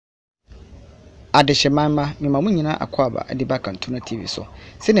Adeshemama mema munyina akwaba adiba Kantuna TV so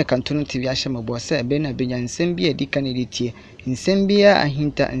sene Kantuna TV ahye mabo se be na benya nsem bi adika ne ditie nsem bia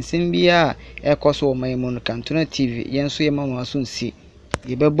ahinta nsem bia ekoso o mayimu Kantuna TV yenso ye mama so nsi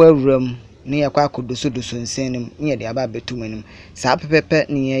ye bebo awuram ne yakwa akodoso nsenim nye de aba betumanim sa pepepe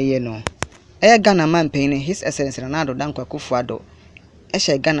ne ye no Ghana man pain his essence Ronaldo dankwa Kufuado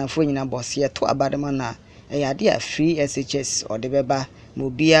ehye Ghana fo nyina bosse to abadema na ade a free SHS or the beba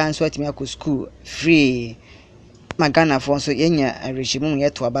mobia nso atimi akọ school free Ghana fo nso yenya regime ye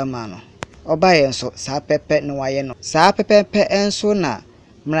to abama no oba ye nso sa pepe no waye no sa pepe enso na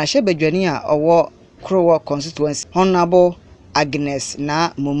mrahye badwani a owo krowor constituency honorable Agnes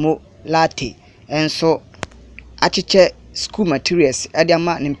na Momo Lati enso achiche school materials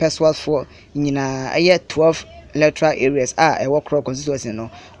adiama ni personal for nyina aye 12 electoral areas ewo krowor constituency no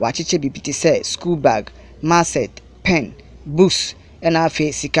wa achiche bibiti say school bag masset pen books ena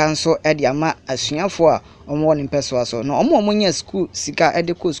afi sika nso adiama asuafo a omo ni personal so no omo nya school sika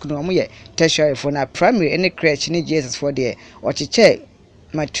edeko school no omo ye tertiary for na primary ene crèche ne Jesus for there ochiche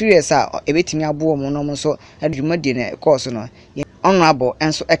materials a ebetimi abo omo no so adwumadi ne course no honorable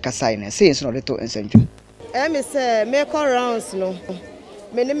enso ekasai ne say enso no leto ensanju me say make rounds no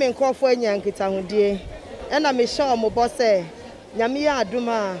me ne me nkofo anya nkita hodie ena me sha omo bo say nyame ya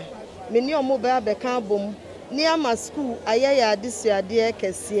aduma me ni omo ba beka bom ni ama school ayaya adisuade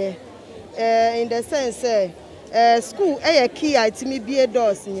kese in the sense school key itimi bie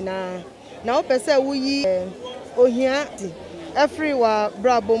doors nyina na wo pese wo yi ohia everywhere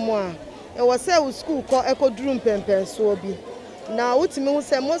brabo mo a wo say wo school ko ekoduru mpempen so bi na wotimi wo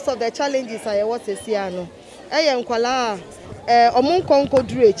say most of the challenges aye what sesia no nkwala omo nkonko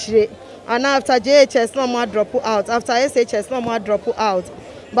duru ekire and after JHS no more drop out after SHS no more drop out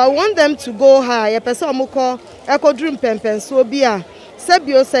but we want them to go high. A person moko ekodrum pempen so bia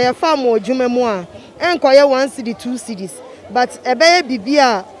sebio say ya farm odwuma mu a enkoye 1 city 2 cities but ebeye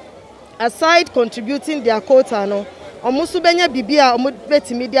bibia aside contributing their quota no omo so benya bibia omo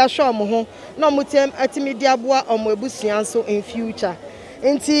betimi dia hwe omo ho na omo tem atimi dia boa omo ebusuan so in future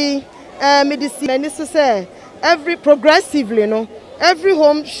enti medicine so say every progressively no every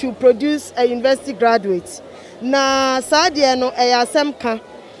home should produce a university graduate na saade no asem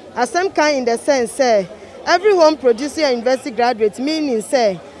kan in the sense say every home producing a university graduate meaning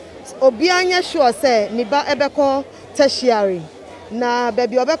say obi anya sure say ni ba ebeko tertiary na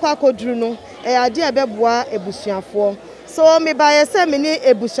baby obeko akoduru no ade ebeboa ebusuafo so me ba ye say me ni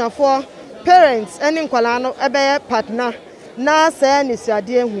ebusuafo parents any nkwala no ebe partner na say ni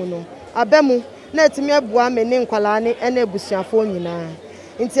suade ehu no abemu na etimi aboa me ni nkwala ne ena ebusuafo nyina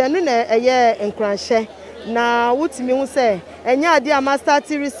nti enu na eye nkranhye na wutimi hu say enya ade ama start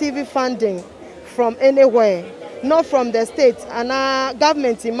receiving funding from anywhere not from the state and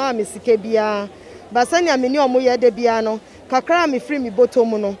government imam misike bia basanya me ni omo ye de bia no kakra me free me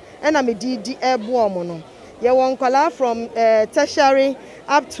bottom no ena me di ebo omo no ye won kwala from tertiary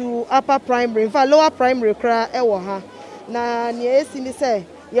up to upper primary in fact lower primary kra ewo ha na ne esi ni say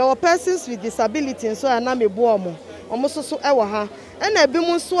ye were persons with disability so ana me bo omo so ewo ha ena bi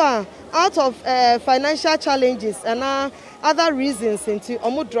mu so a out of financial challenges and other reasons into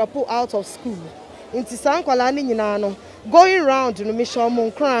omo drop out of school into sankwala ni nyina no going round no mission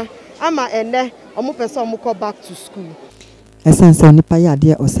omo nkran ama ene omo person omo go back to school esense nipa ya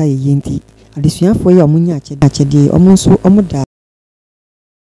de osaye yenti adesuafo ye omo nya achede omo so omo da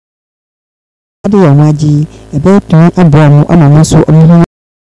ade ya waji ebe tu abomo ama so omo.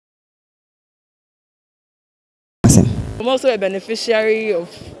 I'm also a beneficiary of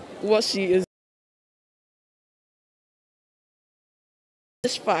what she is.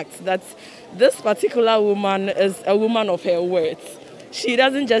 This fact that this particular woman is a woman of her words. She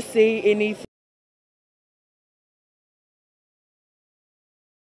doesn't just say anything.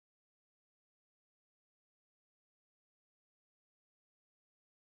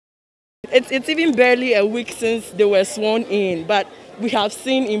 It's even barely a week since they were sworn in, but we have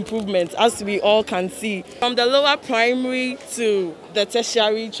seen improvements, as we all can see. From the lower primary to the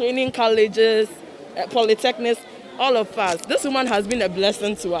tertiary, training colleges, polytechnics, all of us. This woman has been a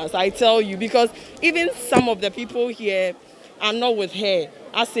blessing to us, I tell you, because even some of the people here are not with her,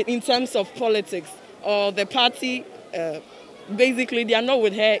 as in terms of politics or the party. Basically, they are not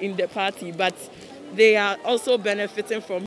with her in the party, but they are also benefiting from